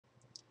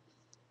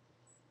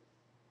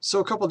So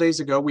a couple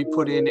days ago, we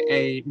put in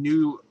a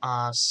new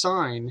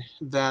sign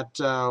that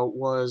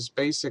was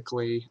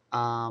basically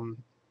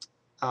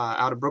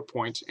out of Brook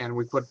Pointe, and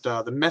we put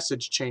the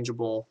message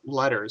changeable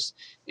letters.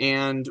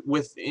 And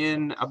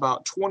within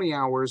about 20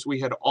 hours, we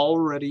had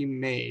already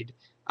made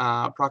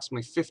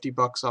approximately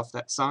 $50 off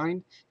that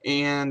sign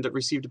and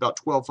received about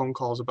 12 phone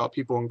calls about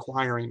people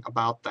inquiring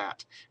about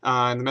that.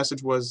 And the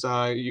message was,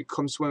 "You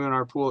come swim in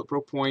our pool at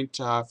Brook Pointe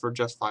for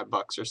just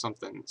 $5 or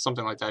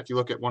something like that." If you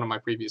look at one of my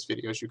previous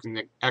videos, you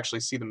can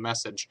actually see the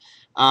message.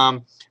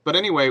 But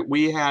anyway,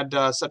 we had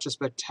such a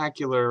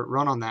spectacular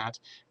run on that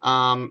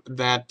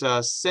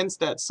that since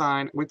that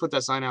sign, we put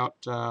that sign out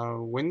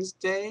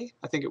Wednesday,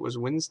 I think it was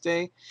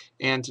Wednesday,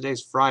 and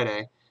today's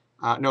Friday.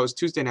 No, it was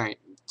Tuesday night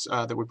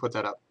that we put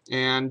that up.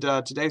 And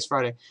today's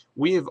Friday.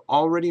 We have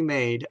already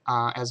made,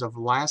 as of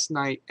last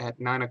night at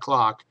 9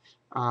 o'clock,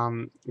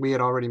 we had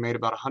already made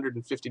about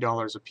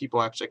 $150 of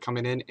people actually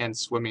coming in and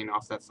swimming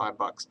off that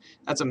 $5.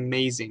 That's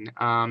amazing.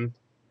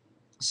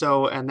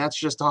 And that's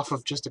just off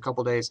of just a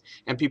couple days,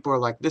 and people are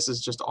like, "This is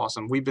just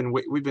awesome. We've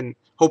been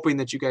hoping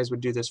that you guys would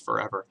do this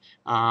forever."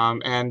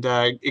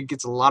 It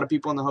gets a lot of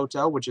people in the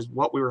hotel, which is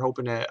what we were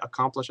hoping to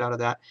accomplish out of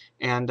that,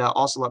 and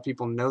also let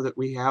people know that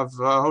we have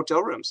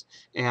hotel rooms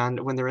and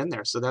when they're in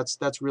there. So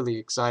that's really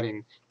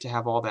exciting to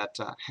have all that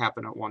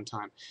happen at one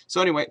time.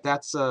 So anyway,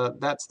 that's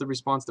the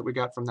response that we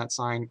got from that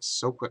sign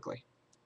so quickly.